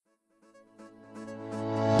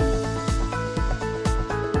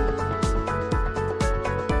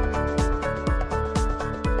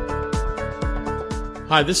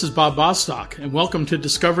Hi, this is Bob Bostock, and welcome to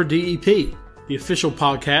Discover DEP, the official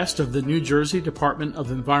podcast of the New Jersey Department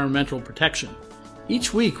of Environmental Protection.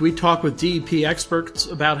 Each week, we talk with DEP experts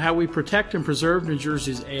about how we protect and preserve New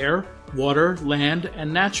Jersey's air, water, land,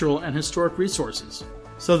 and natural and historic resources.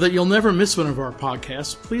 So that you'll never miss one of our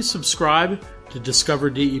podcasts, please subscribe to Discover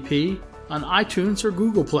DEP on iTunes or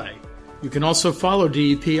Google Play. You can also follow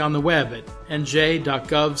DEP on the web at nj.gov/DEP.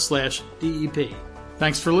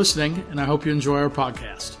 Thanks for listening, and I hope you enjoy our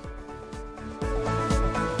podcast.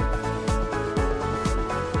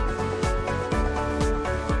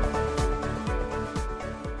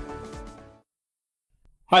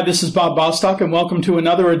 Hi, this is Bob Bostock, and welcome to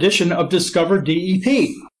another edition of Discover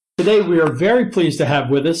DEP. Today, we are very pleased to have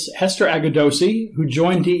with us Hester Agudosi, who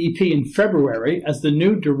joined DEP in February as the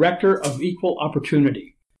new Director of Equal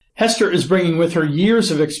Opportunity. Hester is bringing with her years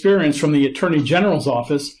of experience from the Attorney General's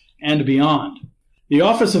office and beyond. The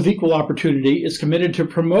Office of Equal Opportunity is committed to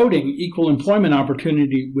promoting equal employment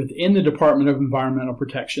opportunity within the Department of Environmental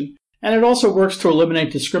Protection, and it also works to eliminate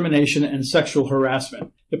discrimination and sexual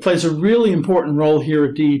harassment. It plays a really important role here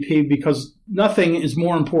at DEP because nothing is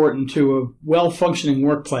more important to a well-functioning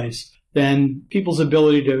workplace than people's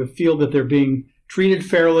ability to feel that they're being treated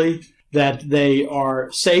fairly, that they are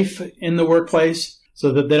safe in the workplace,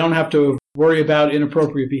 so that they don't have to worry about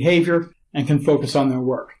inappropriate behavior and can focus on their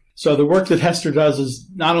work. So the work that Hester does is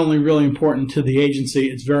not only really important to the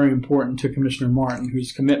agency, it's very important to Commissioner Martin,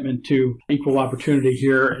 whose commitment to equal opportunity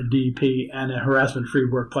here at DEP and a harassment-free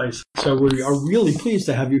workplace. So we are really pleased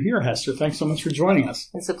to have you here, Hester. Thanks so much for joining us.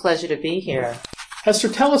 It's a pleasure to be here. Hester,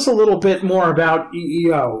 tell us a little bit more about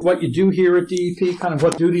EEO, what you do here at DEP, kind of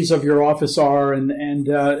what duties of your office are, and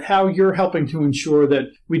how you're helping to ensure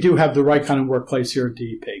that we do have the right kind of workplace here at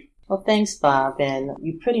DEP. Well, thanks, Bob. And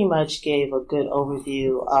you pretty much gave a good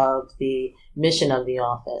overview of the mission of the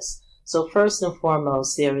office. So first and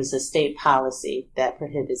foremost, there is a state policy that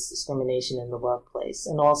prohibits discrimination in the workplace.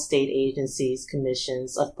 And all state agencies,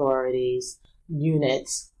 commissions, authorities,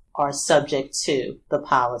 units are subject to the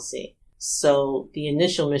policy. So the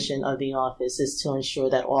initial mission of the office is to ensure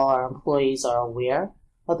that all our employees are aware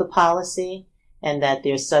of the policy and that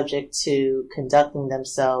they're subject to conducting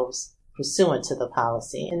themselves pursuant to the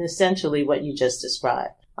policy, and essentially what you just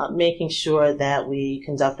described. Making sure that we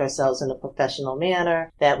conduct ourselves in a professional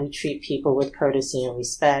manner, that we treat people with courtesy and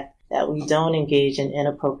respect, that we don't engage in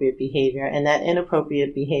inappropriate behavior, and that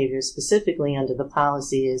inappropriate behavior specifically under the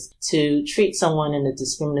policy is to treat someone in a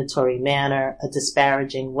discriminatory manner, a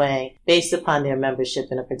disparaging way, based upon their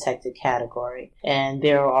membership in a protected category. And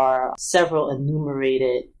there are several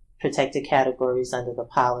enumerated protected categories under the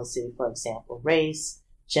policy, for example, race,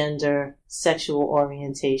 gender, sexual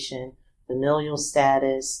orientation, familial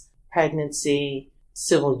status, pregnancy,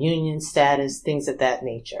 civil union status, things of that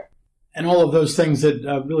nature. And all of those things that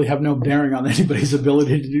really have no bearing on anybody's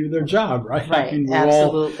ability to do their job, right? Right, I mean, we're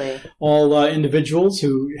absolutely. all individuals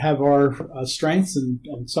who have our strengths, and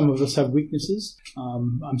some of us have weaknesses.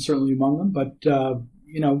 I'm certainly among them, but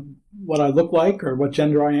what I look like or what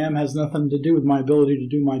gender I am has nothing to do with my ability to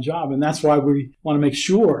do my job. And that's why we want to make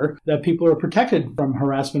sure that people are protected from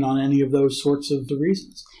harassment on any of those sorts of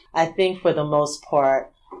reasons. I think for the most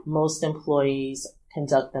part, most employees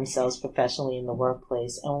conduct themselves professionally in the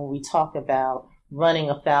workplace. And when we talk about running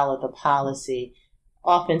afoul of the policy,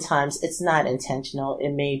 oftentimes it's not intentional. It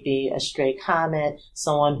may be a stray comment,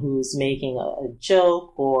 someone who's making a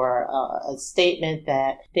joke or a statement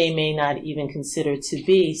that they may not even consider to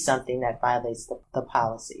be something that violates the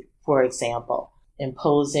policy. For example,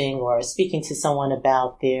 imposing or speaking to someone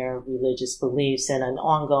about their religious beliefs in an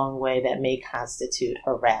ongoing way that may constitute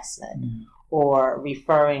harassment. Mm. Or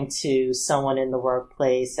referring to someone in the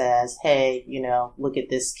workplace as, hey, look at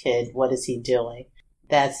this kid, what is he doing?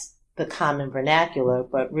 That's the common vernacular,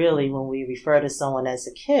 but really when we refer to someone as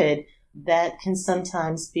a kid, that can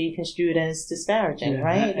sometimes be construed as disparaging,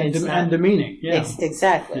 right? And demeaning. Yeah.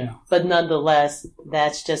 Exactly. Yeah. But nonetheless,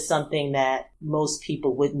 that's just something that most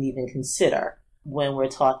people wouldn't even consider when we're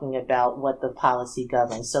talking about what the policy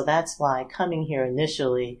governs. So that's why coming here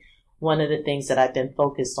initially, one of the things that I've been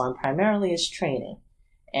focused on primarily is training.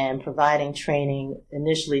 And providing training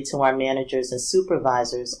initially to our managers and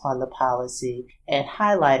supervisors on the policy and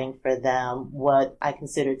highlighting for them what I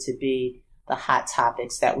consider to be the hot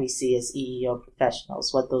topics that we see as EEO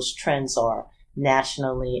professionals, what those trends are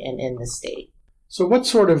nationally and in the state. So what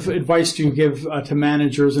sort of advice do you give to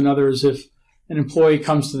managers and others if an employee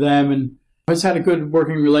comes to them and has had a good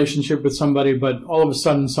working relationship with somebody, but all of a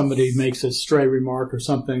sudden somebody makes a stray remark or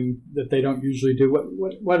something that they don't usually do?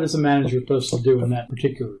 What is a manager supposed to do in that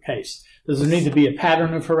particular case? Does there need to be a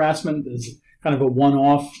pattern of harassment? Is it kind of a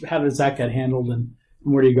one-off? How does that get handled? And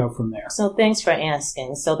And where do you go from there? So thanks for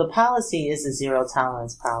asking. So the policy is a zero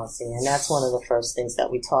tolerance policy, and that's one of the first things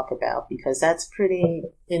that we talk about because that's pretty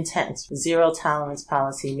intense. Zero tolerance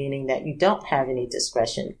policy meaning that you don't have any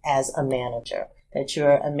discretion as a manager, that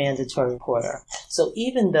you're a mandatory reporter. So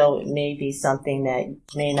even though it may be something that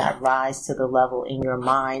may not rise to the level in your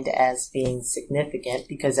mind as being significant,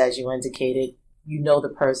 because as you indicated, you know the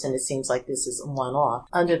person, it seems like this is a one-off.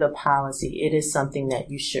 Under the policy, it is something that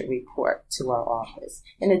you should report to our office.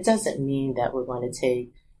 And it doesn't mean that we're going to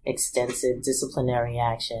take extensive disciplinary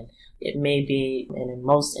action. It may be, and in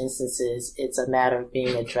most instances, it's a matter of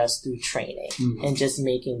being addressed through training and just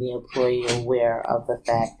making the employee aware of the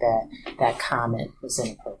fact that that comment was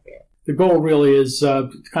inappropriate. The goal really is to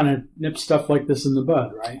kind of nip stuff like this in the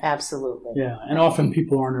bud, right? Absolutely. Yeah, and often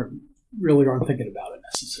people aren't thinking about it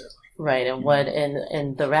necessarily. Right, and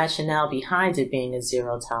and the rationale behind it being a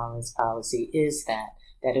zero tolerance policy is that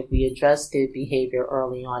if we address the behavior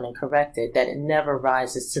early on and correct it, that it never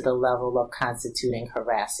rises to the level of constituting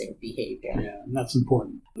harassing behavior. Yeah, and that's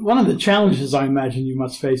important. One of the challenges I imagine you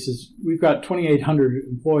must face is we've got 2,800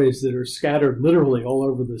 employees that are scattered literally all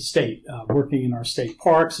over the state, working in our state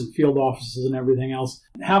parks and field offices and everything else.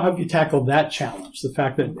 How have you tackled that challenge, the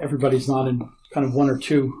fact that everybody's not in kind of one or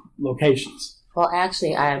two locations? Well,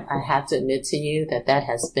 actually, I have to admit to you that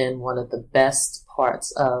has been one of the best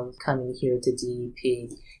parts of coming here to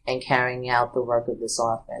DEP and carrying out the work of this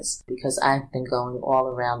office, because I've been going all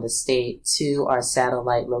around the state to our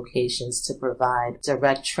satellite locations to provide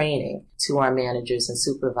direct training to our managers and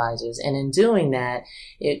supervisors. And in doing that,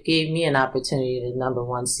 it gave me an opportunity to, number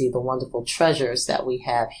one, see the wonderful treasures that we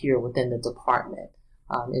have here within the department.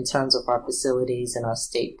 In terms of our facilities and our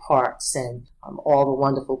state parks and all the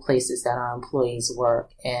wonderful places that our employees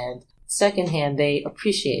work. And secondhand, they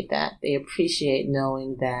appreciate that. They appreciate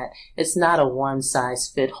knowing that it's not a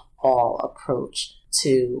one-size-fits-all approach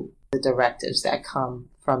to the directives that come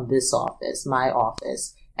from this office, my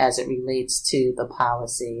office, as it relates to the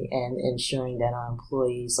policy and ensuring that our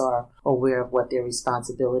employees are aware of what their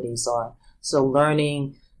responsibilities are. So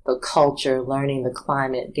learning the culture, learning the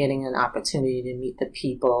climate, getting an opportunity to meet the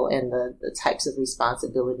people and the types of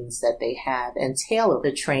responsibilities that they have, and tailor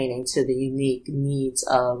the training to the unique needs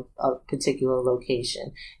of a particular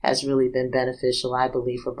location has really been beneficial, I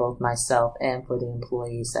believe, for both myself and for the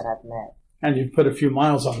employees that I've met. And you've put a few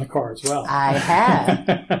miles on the car as well. I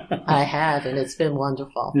have, and it's been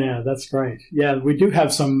wonderful. Yeah, that's great. Yeah, we do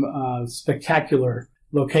have some spectacular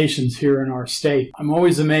locations here in our state. I'm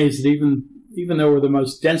always amazed that even though we're the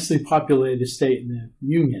most densely populated state in the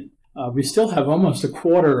Union, we still have almost a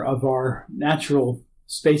quarter of our natural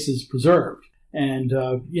spaces preserved. And,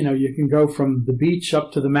 you can go from the beach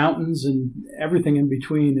up to the mountains and everything in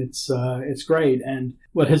between. It's great. And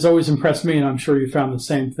what has always impressed me, and I'm sure you found the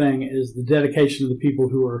same thing, is the dedication of the people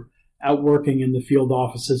who are out working in the field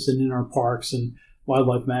offices and in our parks and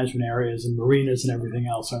wildlife management areas and marinas and everything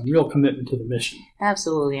else. A real commitment to the mission.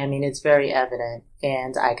 Absolutely. I mean, it's very evident,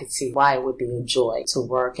 and I could see why it would be a joy to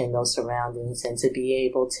work in those surroundings and to be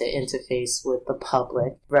able to interface with the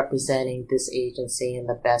public, representing this agency and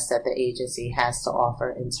the best that the agency has to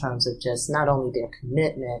offer in terms of just not only their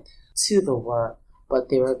commitment to the work, but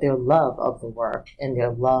their love of the work and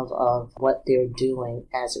their love of what they're doing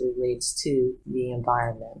as it relates to the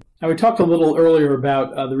environment. Now, we talked a little earlier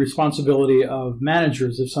about the responsibility of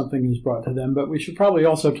managers if something is brought to them, but we should probably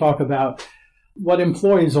also talk about what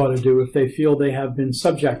employees ought to do if they feel they have been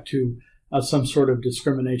subject to some sort of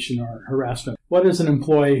discrimination or harassment. What is an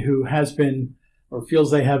employee who has been or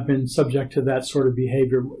feels they have been subject to that sort of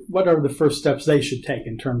behavior? What are the first steps they should take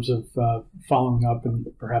in terms of following up and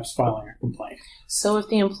perhaps filing a complaint? So if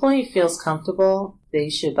the employee feels comfortable, they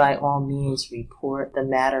should by all means report the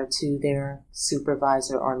matter to their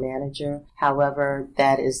supervisor or manager. However,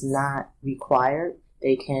 that is not required.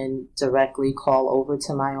 They can directly call over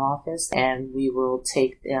to my office and we will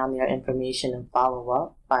take down their information and follow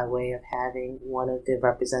up by way of having one of the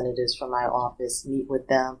representatives from my office meet with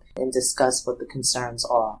them and discuss what the concerns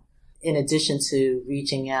are. In addition to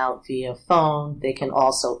reaching out via phone, they can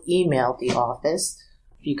also email the office.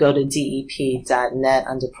 If you go to dep.net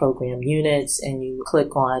under program units and you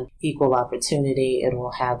click on equal opportunity, it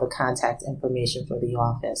will have the contact information for the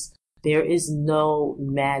office. There is no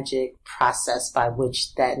magic process by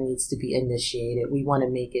which that needs to be initiated. We want to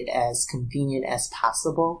make it as convenient as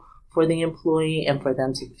possible for the employee and for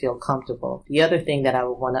them to feel comfortable. The other thing that I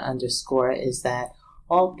would want to underscore is that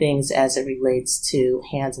all things as it relates to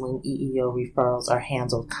handling EEO referrals are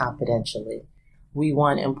handled confidentially. we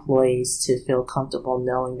want employees to feel comfortable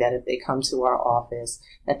knowing that if they come to our office,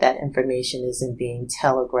 that information isn't being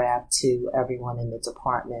telegraphed to everyone in the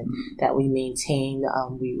department, that we maintain,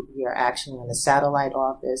 we are actually in a satellite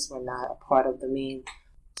office. We're not a part of the main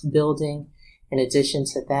building. In addition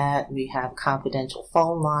to that, we have confidential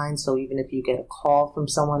phone lines. So even if you get a call from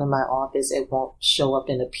someone in my office, it won't show up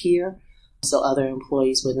and appear. So other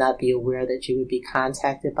employees would not be aware that you would be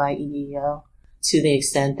contacted by EEO. To the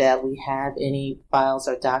extent that we have any files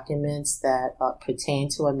or documents that pertain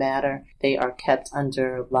to a matter, they are kept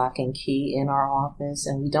under lock and key in our office,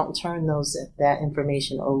 and we don't turn that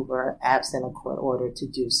information over absent a court order to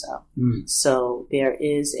do so. So there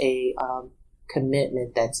is a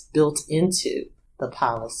commitment that's built into the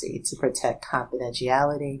policy to protect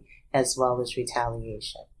confidentiality as well as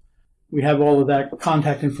retaliation. We have all of that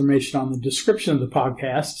contact information on the description of the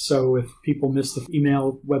podcast, so if people miss the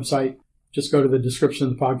email website, just go to the description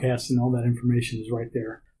of the podcast and all that information is right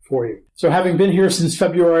there for you. So having been here since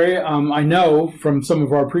February, I know from some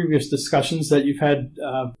of our previous discussions that you've had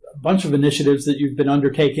a bunch of initiatives that you've been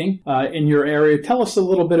undertaking in your area. Tell us a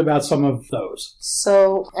little bit about some of those.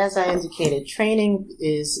 So as I indicated, training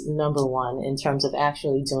is number one in terms of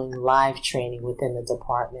actually doing live training within the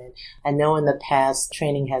department. I know in the past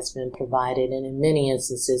training has been provided, and in many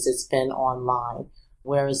instances it's been online.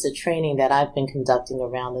 Whereas the training that I've been conducting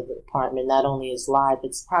around the department not only is live,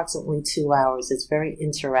 it's approximately 2 hours. It's very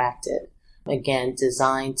interactive. Again,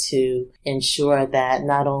 designed to ensure that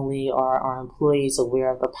not only are our employees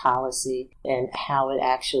aware of the policy and how it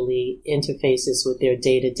actually interfaces with their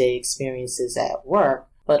day-to-day experiences at work,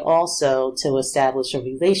 but also to establish a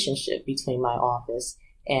relationship between my office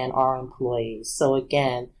and our employees. So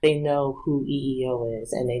again, they know who EEO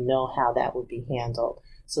is and they know how that would be handled.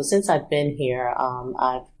 So since I've been here,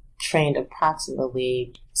 I've trained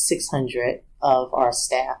approximately 600 of our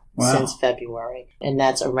staff since February, and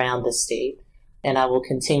that's around the state. And I will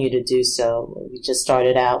continue to do so. We just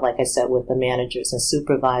started out, like I said, with the managers and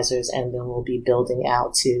supervisors, and then we'll be building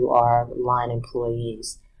out to our line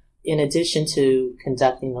employees. In addition to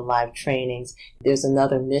conducting the live trainings, there's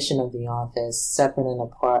another mission of the office separate and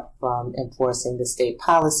apart from enforcing the state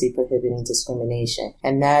policy prohibiting discrimination,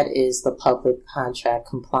 and that is the public contract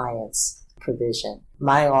compliance provision.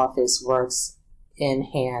 My office works in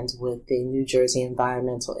hand with the New Jersey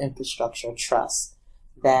Environmental Infrastructure Trust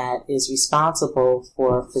that is responsible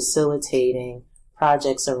for facilitating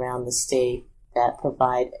projects around the state that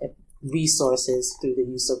provide resources through the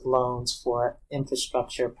use of loans for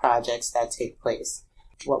infrastructure projects that take place.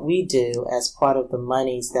 What we do as part of the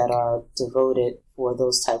monies that are devoted for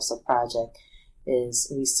those types of projects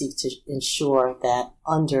is we seek to ensure that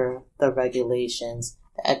under the regulations,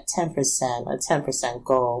 at 10%, a 10%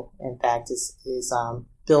 goal, in fact, is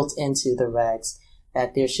built into the regs,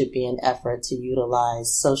 that there should be an effort to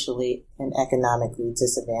utilize socially and economically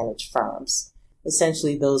disadvantaged firms.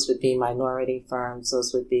 Essentially, those would be minority firms,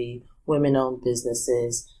 those would be women-owned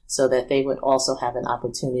businesses, so that they would also have an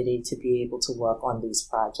opportunity to be able to work on these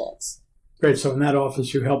projects. Great. So in that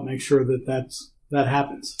office, you help make sure that that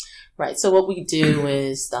happens. Right. So what we do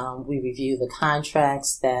is we review the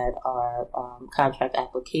contracts that are contract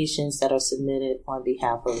applications that are submitted on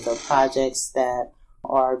behalf of the projects that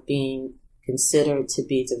are being considered to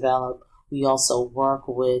be developed. We also work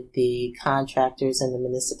with the contractors and the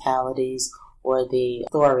municipalities or the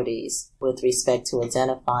authorities with respect to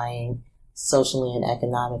identifying socially and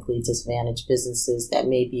economically disadvantaged businesses that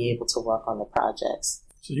may be able to work on the projects.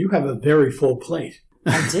 So you have a very full plate.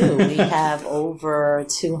 I do. We have over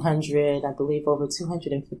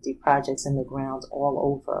 250 projects in the ground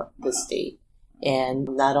all over the state. And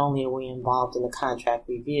not only are we involved in the contract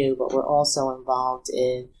review, but we're also involved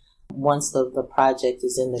in, once the project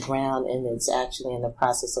is in the ground and it's actually in the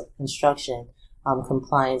process of construction,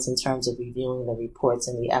 compliance in terms of reviewing the reports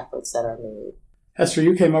and the efforts that are made. Hester,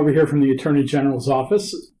 you came over here from the Attorney General's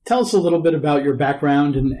office. Tell us a little bit about your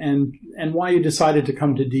background and why you decided to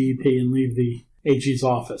come to DEP and leave the AG's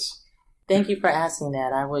office. Thank you for asking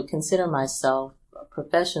that. I would consider myself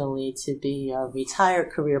professionally to be a retired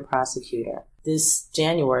career prosecutor. This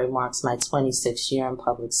January marks my 26th year in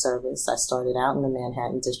public service. I started out in the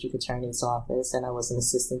Manhattan District Attorney's office, and I was an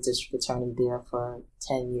assistant district attorney there for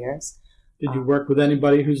 10 years. Did you work with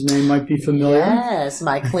anybody whose name might be familiar? Yes,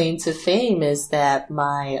 my claim to fame is that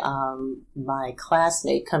my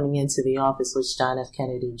classmate coming into the office was John F.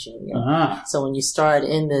 Kennedy Jr. Uh-huh. So when you start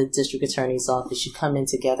in the district attorney's office, you come in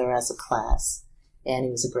together as a class, and he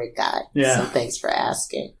was a great guy. Yeah. So thanks for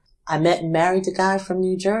asking. I met and married a guy from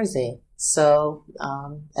New Jersey. So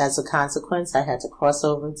as a consequence, I had to cross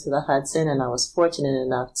over to the Hudson, and I was fortunate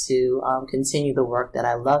enough to continue the work that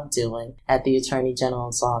I love doing at the Attorney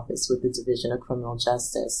General's office with the Division of Criminal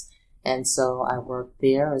Justice. And so I worked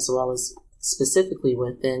there as well as specifically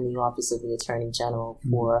within the Office of the Attorney General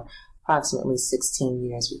for approximately 16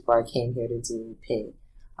 years before I came here to DEP.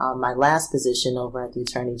 My last position over at the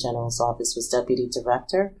Attorney General's office was Deputy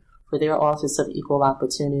Director for their Office of Equal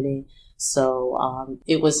Opportunity. So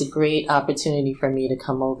it was a great opportunity for me to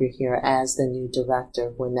come over here as the new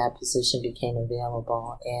director when that position became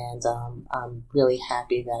available. And I'm really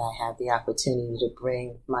happy that I had the opportunity to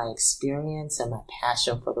bring my experience and my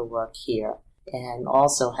passion for the work here. And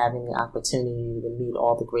also having the opportunity to meet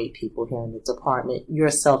all the great people here in the department,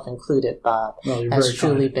 yourself included, Bob, has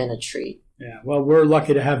truly been a treat. Yeah, well, we're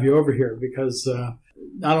lucky to have you over here because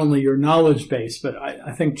not only your knowledge base, but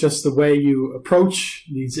I think just the way you approach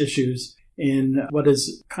these issues in what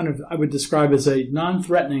is kind of, I would describe as a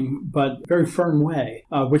non-threatening but very firm way,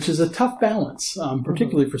 which is a tough balance,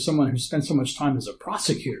 particularly for someone who spent so much time as a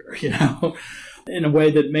prosecutor, in a way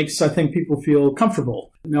that makes, I think, people feel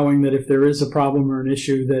comfortable knowing that if there is a problem or an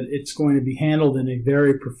issue, that it's going to be handled in a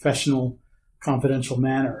very professional, confidential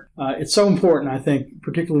manner. It's so important, I think,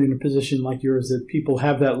 particularly in a position like yours, that people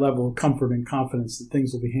have that level of comfort and confidence that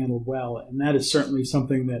things will be handled well. And that is certainly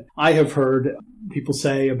something that I have heard people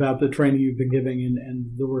say about the training you've been giving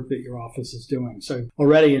and the work that your office is doing. So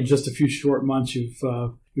already in just a few short months, you've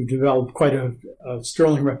developed quite a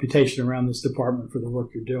sterling reputation around this department for the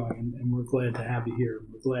work you're doing. And we're glad to have you here.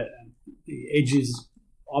 We're glad. And the AG's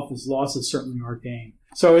office loss is certainly our gain.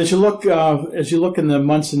 So as you look in the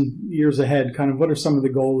months and years ahead, kind of what are some of the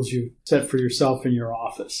goals you've set for yourself and your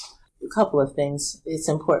office? A couple of things. It's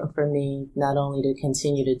important for me not only to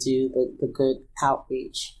continue to do the good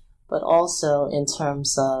outreach, but also in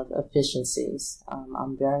terms of efficiencies.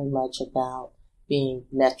 I'm very much about being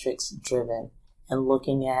metrics driven and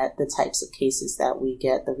looking at the types of cases that we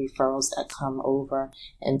get, the referrals that come over,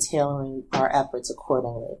 and tailoring our efforts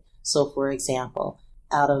accordingly. So, for example,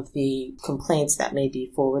 out of the complaints that may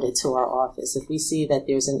be forwarded to our office, if we see that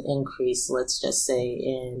there's an increase, let's just say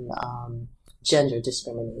in gender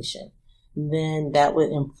discrimination, then that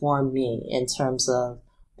would inform me in terms of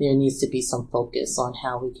there needs to be some focus on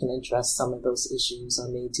how we can address some of those issues, or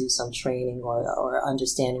maybe do some training or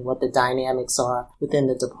understanding what the dynamics are within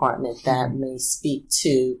the department that may speak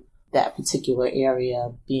to that particular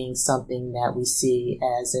area being something that we see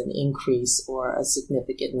as an increase or a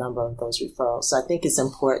significant number of those referrals. So I think it's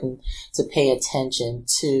important to pay attention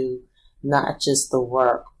to not just the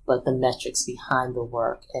work, but the metrics behind the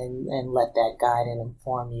work, and let that guide and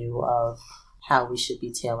inform you of how we should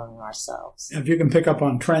be tailoring ourselves. If you can pick up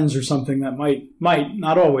on trends or something that might,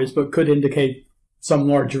 not always, but could indicate some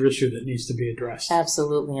larger issue that needs to be addressed.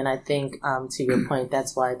 Absolutely. And I think, to your point,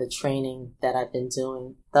 that's why the training that I've been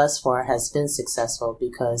doing thus far has been successful,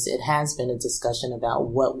 because it has been a discussion about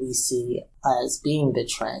what we see as being the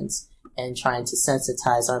trends, and trying to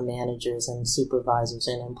sensitize our managers and supervisors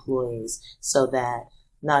and employees so that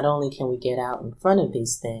not only can we get out in front of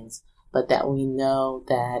these things, but that we know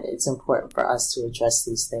that it's important for us to address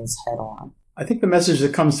these things head on. I think the message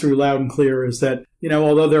that comes through loud and clear is that,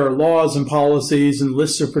 although there are laws and policies and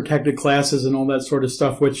lists of protected classes and all that sort of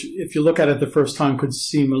stuff, which if you look at it the first time could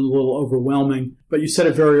seem a little overwhelming, but you said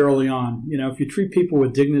it very early on. If you treat people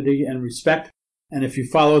with dignity and respect, and if you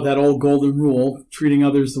follow that old golden rule, treating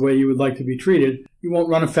others the way you would like to be treated, you won't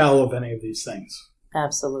run afoul of any of these things.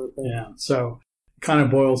 Absolutely. Yeah, so it kind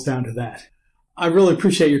of boils down to that. I really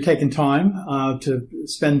appreciate your taking time to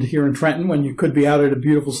spend here in Trenton when you could be out at a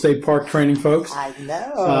beautiful state park training folks. I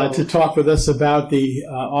know. To talk with us about the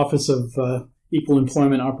Office of Equal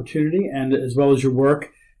Employment Opportunity, and as well as your work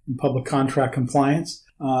in public contract compliance.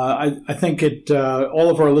 I think all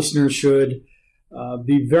of our listeners should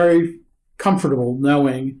be very comfortable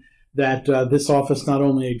knowing that this office not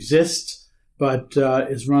only exists, but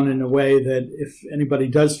is run in a way that if anybody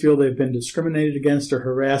does feel they've been discriminated against or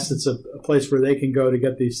harassed, it's a place where they can go to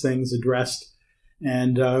get these things addressed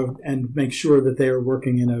and make sure that they are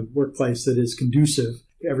working in a workplace that is conducive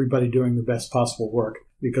to everybody doing the best possible work,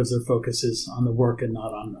 because their focus is on the work and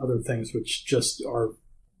not on other things which just are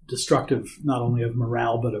destructive, not only of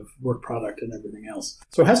morale, but of work product and everything else.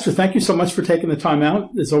 So Hester, thank you so much for taking the time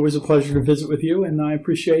out. It's always a pleasure to visit with you, and I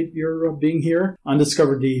appreciate your being here on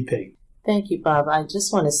Discover DEP. Thank you, Bob. I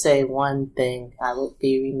just want to say one thing. I would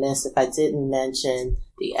be remiss if I didn't mention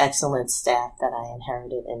the excellent staff that I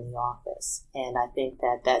inherited in the office. And I think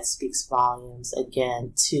that speaks volumes,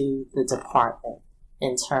 again, to the department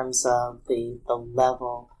in terms of the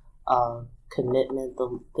level of commitment,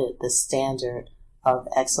 the standard of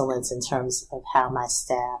excellence in terms of how my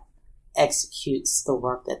staff executes the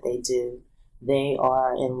work that they do. They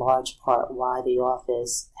are in large part why the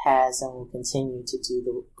office has and will continue to do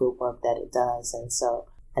the good work that it does. And so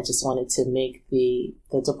I just wanted to make the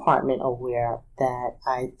department aware that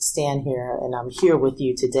I stand here and I'm here with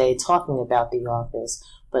you today talking about the office,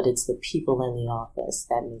 but it's the people in the office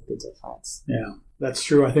that make the difference. Yeah, that's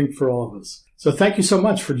true, I think, for all of us. So thank you so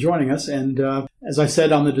much for joining us. And as I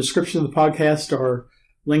said on the description of the podcast are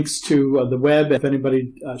links to the web if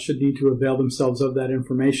anybody should need to avail themselves of that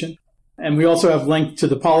information. And we also have linked to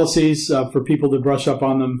the policies for people to brush up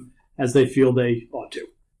on them as they feel they ought to.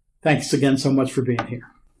 Thanks again so much for being here.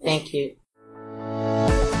 Thank you.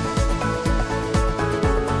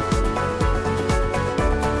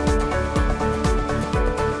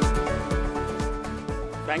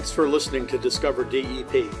 Thanks for listening to Discover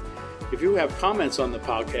DEP. If you have comments on the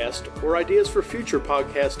podcast or ideas for future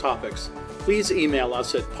podcast topics, please email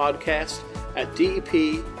us at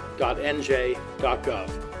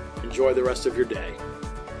podcast@dep.nj.gov. Enjoy the rest of your day.